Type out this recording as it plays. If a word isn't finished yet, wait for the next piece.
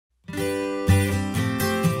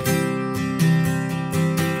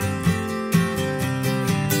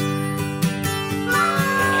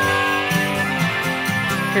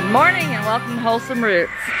morning and welcome to Wholesome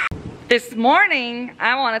Roots. This morning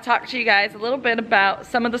I want to talk to you guys a little bit about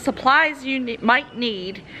some of the supplies you might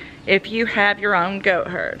need if you have your own goat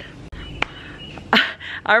herd.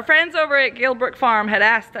 Our friends over at Gilbrook Farm had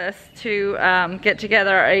asked us to get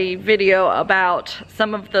together a video about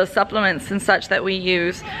some of the supplements and such that we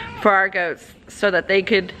use for our goats so that they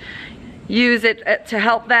could use it to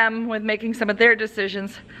help them with making some of their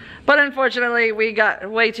decisions. But unfortunately we got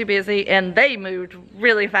way too busy and they moved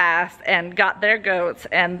really fast and got their goats,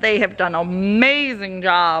 and they have done an amazing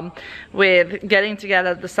job with getting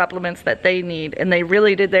together the supplements that they need, and they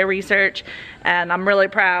really did their research, and I'm really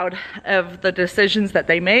proud of the decisions that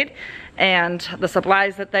they made and the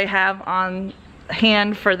supplies that they have on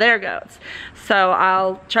hand for their goats. So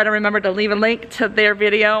I'll try to remember to leave a link to their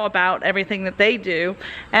video about everything that they do,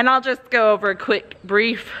 and I'll just go over a quick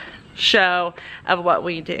brief show of what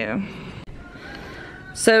we do.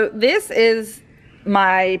 So this is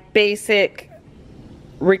my basic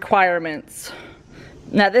requirements.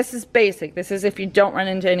 Now this is basic. This is if you don't run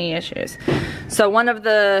into any issues. So one of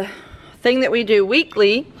the thing that we do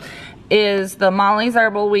weekly is the Molly's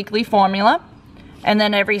Herbal Weekly Formula. And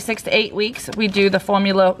then every 6 to 8 weeks we do the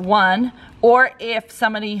Formula 1, or if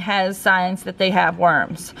somebody has signs that they have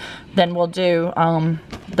worms, then we'll do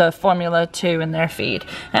the Formula 2 in their feed.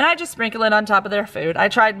 And I just sprinkle it on top of their food. I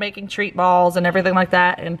tried making treat balls and everything like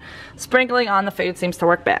that, and sprinkling on the food seems to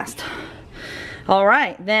work best.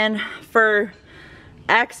 Alright, then for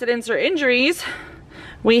accidents or injuries,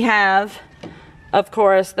 we have, of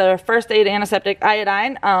course, the first aid antiseptic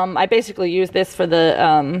iodine. I basically use this for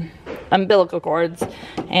the umbilical cords,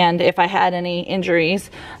 and if I had any injuries.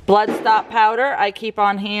 Blood stop powder I keep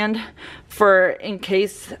on hand for in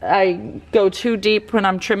case I go too deep when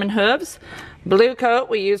I'm trimming hooves. Blue coat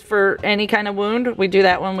we use for any kind of wound. We do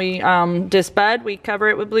that when we disbud. We cover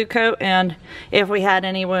it with blue coat, and if we had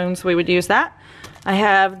any wounds we would use that. I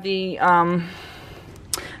have the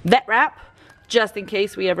vet wrap just in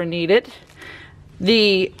case we ever need it.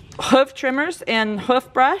 The hoof trimmers and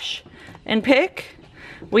hoof brush and pick,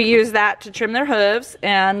 we use that to trim their hooves,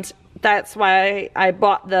 and that's why I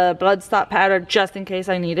bought the blood stop powder just in case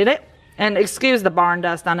I needed it. And excuse the barn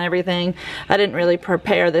dust on everything. I didn't really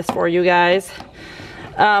prepare this for you guys.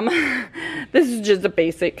 This is just a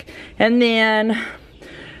basic. And then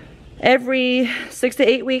every 6 to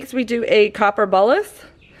 8 weeks we do a copper bolus,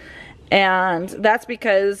 and that's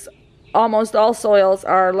because almost all soils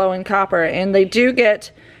are low in copper, and they do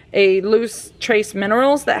get a loose trace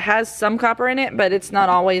minerals that has some copper in it, but it's not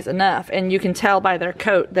always enough, and you can tell by their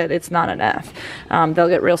coat that it's not enough. They'll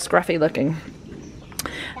get real scruffy looking.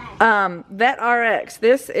 Vet RX,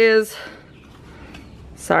 this is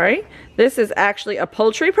actually a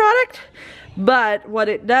poultry product, but what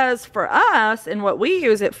it does for us and what we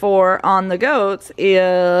use it for on the goats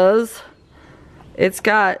is it's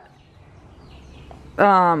got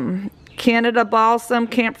Canada balsam,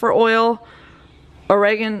 camphor oil,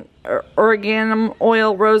 oregano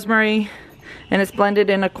oil, rosemary, and it's blended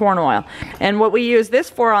in a corn oil. And what we use this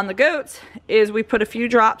for on the goats is we put a few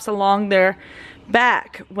drops along their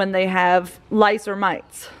back when they have lice or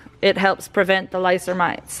mites. It helps prevent the lice or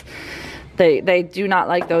mites. They do not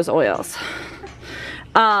like those oils.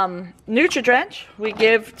 Nutri-Drench we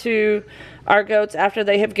give to our goats after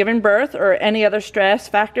they have given birth, or any other stress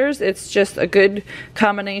factors. It's just a good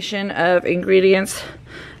combination of ingredients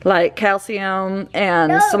like calcium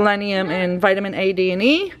and selenium and vitamin A, D, and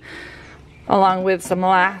E, along with some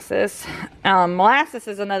molasses. Molasses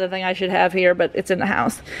is another thing I should have here, but it's in the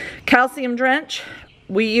house. Calcium Drench,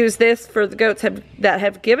 we use this for the goats that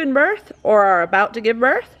have given birth or are about to give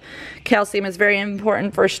birth. Calcium is very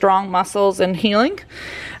important for strong muscles and healing.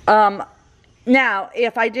 Now,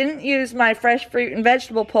 if I didn't use my fresh fruit and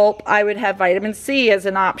vegetable pulp, I would have vitamin C as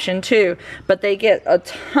an option too, but they get a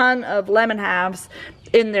ton of lemon halves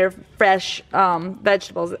in their fresh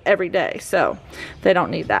vegetables every day, so they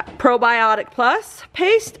don't need that. Probiotic Plus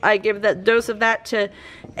paste, I give that dose of that to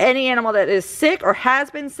any animal that is sick or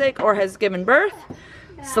has been sick or has given birth.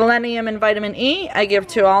 Selenium and vitamin E, I give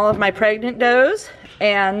to all of my pregnant does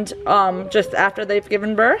and just after they've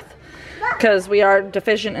given birth, because we are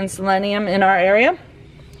deficient in selenium in our area,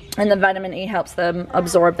 and the vitamin E helps them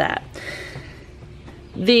absorb that.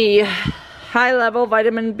 The high level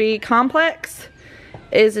vitamin B complex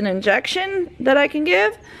is an injection that I can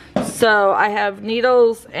give, so I have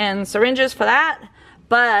needles and syringes for that,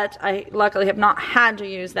 but I luckily have not had to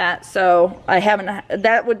use that, so I haven't.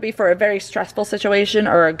 That would be for a very stressful situation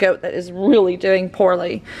or a goat that is really doing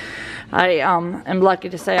poorly. I am lucky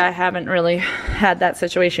to say I haven't really had that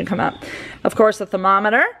situation come up. Of course, a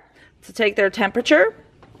thermometer to take their temperature.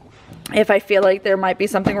 if I feel like there might be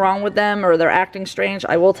something wrong with them or they're acting strange,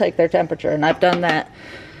 I will take their temperature, and I've done that.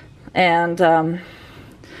 And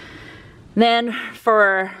then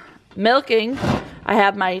for milking, I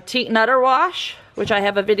have my teat and udder wash, which I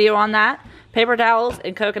have a video on that, paper towels,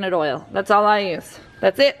 and coconut oil. That's all I use.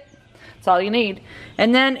 That's it. That's all you need.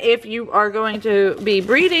 And then if you are going to be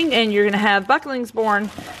breeding and you're going to have bucklings born,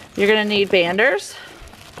 you're going to need banders.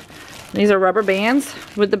 These are rubber bands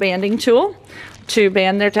with the banding tool to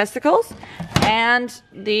band their testicles, and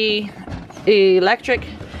the electric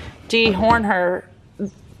dehorner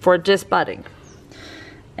for disc budding.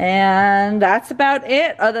 And that's about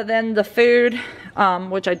it, other than the food,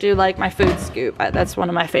 which I do like my food scoop. That's one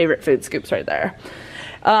of my favorite food scoops right there.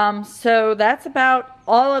 So that's about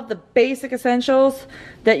all of the basic essentials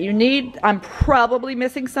that you need. I'm probably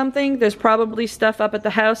missing something. There's probably stuff up at the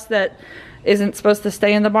house that isn't supposed to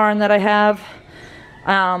stay in the barn that I have.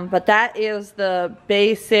 But that is the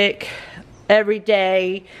basic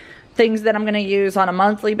everyday things that I'm going to use on a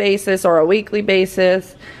monthly basis or a weekly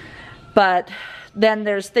basis. But then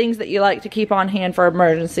there's things that you like to keep on hand for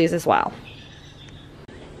emergencies as well.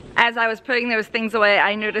 As I was putting those things away,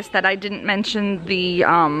 I noticed that I didn't mention the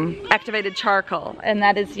activated charcoal, and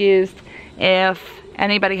that is used if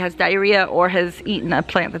anybody has diarrhea or has eaten a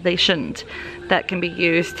plant that they shouldn't. That can be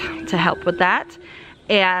used to help with that.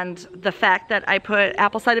 And the fact that I put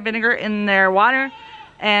apple cider vinegar in their water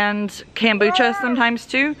and kombucha sometimes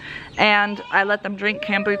too, and I let them drink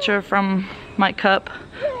kombucha from my cup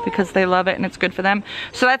because they love it and it's good for them.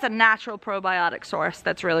 So that's a natural probiotic source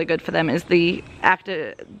that's really good for them, is the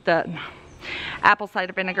apple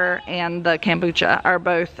cider vinegar and the kombucha are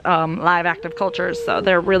both live active cultures, so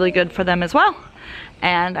they're really good for them as well.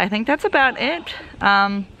 And I think that's about it.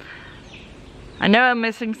 I know I'm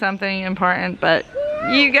missing something important, but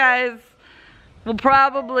you guys will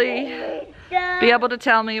probably be able to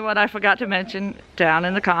tell me what I forgot to mention down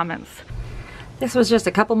in the comments. This was just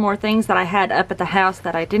a couple more things that I had up at the house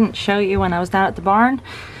that I didn't show you when I was down at the barn.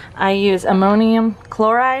 I use ammonium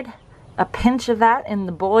chloride, a pinch of that in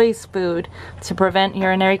the boys' food to prevent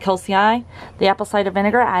urinary calci. The apple cider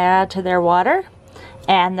vinegar I add to their water,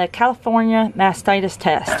 and the California mastitis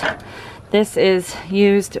test. This is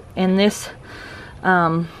used in this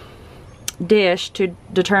dish to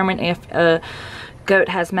determine if a goat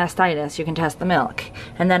has mastitis. You can test the milk.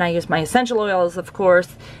 And then I use my essential oils, of course,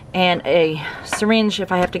 and a syringe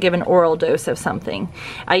if I have to give an oral dose of something.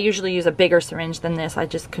 I usually use a bigger syringe than this. I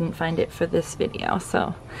just couldn't find it for this video.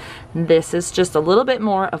 So this is just a little bit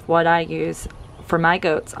more of what I use for my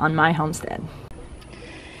goats on my homestead.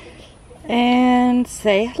 And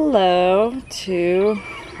say hello to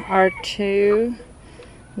our two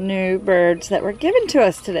new birds that were given to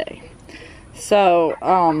us today. So,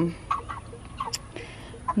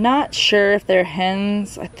 not sure if they're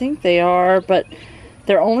hens. I think they are, but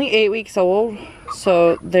they're only 8 weeks old,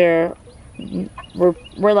 so we're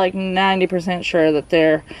like 90% sure that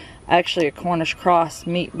they're actually a Cornish cross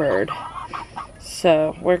meat bird.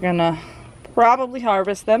 So we're gonna probably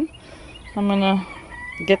harvest them. I'm gonna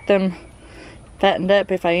get them fattened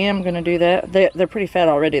up if I am gonna do that. They're pretty fat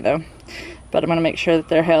already though, but I'm gonna make sure that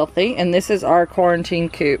they're healthy. And this is our quarantine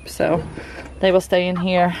coop, so they will stay in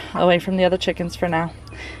here away from the other chickens for now.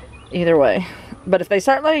 Either way. But if they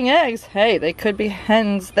start laying eggs, hey, they could be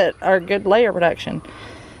hens that are good layer production.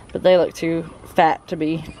 But they look too fat to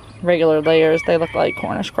be regular layers. They look like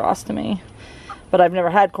Cornish cross to me. But I've never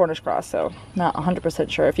had Cornish cross, so not 100%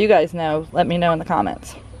 sure. If you guys know, let me know in the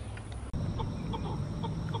comments.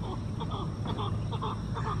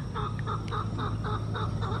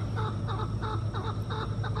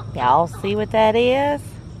 Y'all see what that is?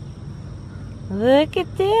 Look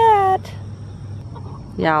at that.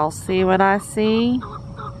 Y'all see what I see?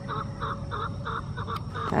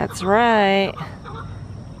 That's right.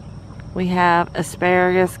 We have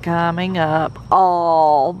asparagus coming up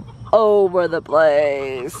all over the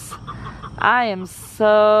place. I am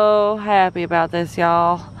so happy about this,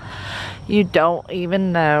 y'all. You don't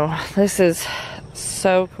even know. This is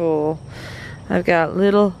so cool. I've got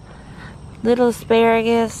little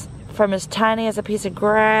asparagus from as tiny as a piece of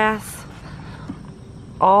grass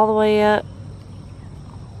all the way up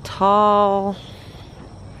tall,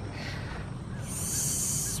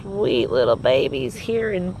 sweet little babies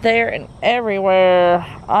here and there and everywhere.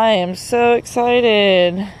 I am so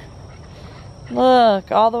excited.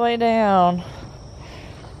 Look, all the way down.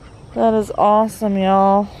 That is awesome,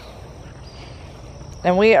 y'all.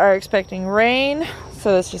 And we are expecting rain,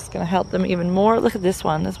 so it's just gonna help them even more. Look at this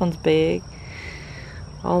one. This one's big.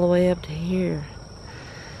 All the way up to here.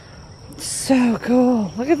 So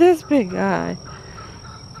cool. Look at this big guy.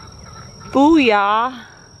 Booyah.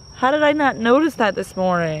 How did I not notice that this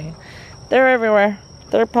morning? They're everywhere.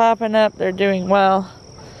 They're popping up. They're doing well.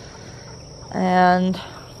 And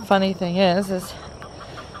funny thing is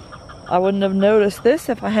I wouldn't have noticed this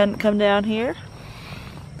if I hadn't come down here.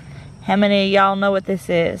 How many of y'all know what this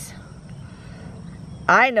is?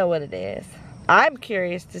 I know what it is. I'm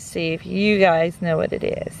curious to see if you guys know what it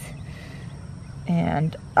is.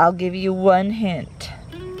 And I'll give you one hint.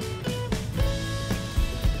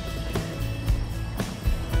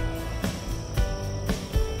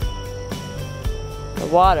 The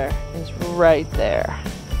water is right there.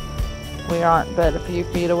 We aren't but a few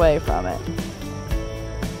feet away from it.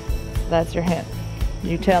 That's your hint.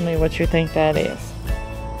 You tell me what you think that is.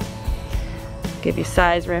 Give you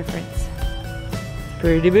size reference.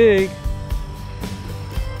 Pretty big.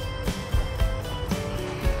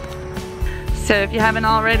 So if you haven't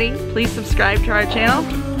already, please subscribe to our channel,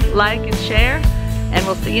 like and share, and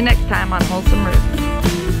we'll see you next time on Wholesome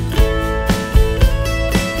Roots.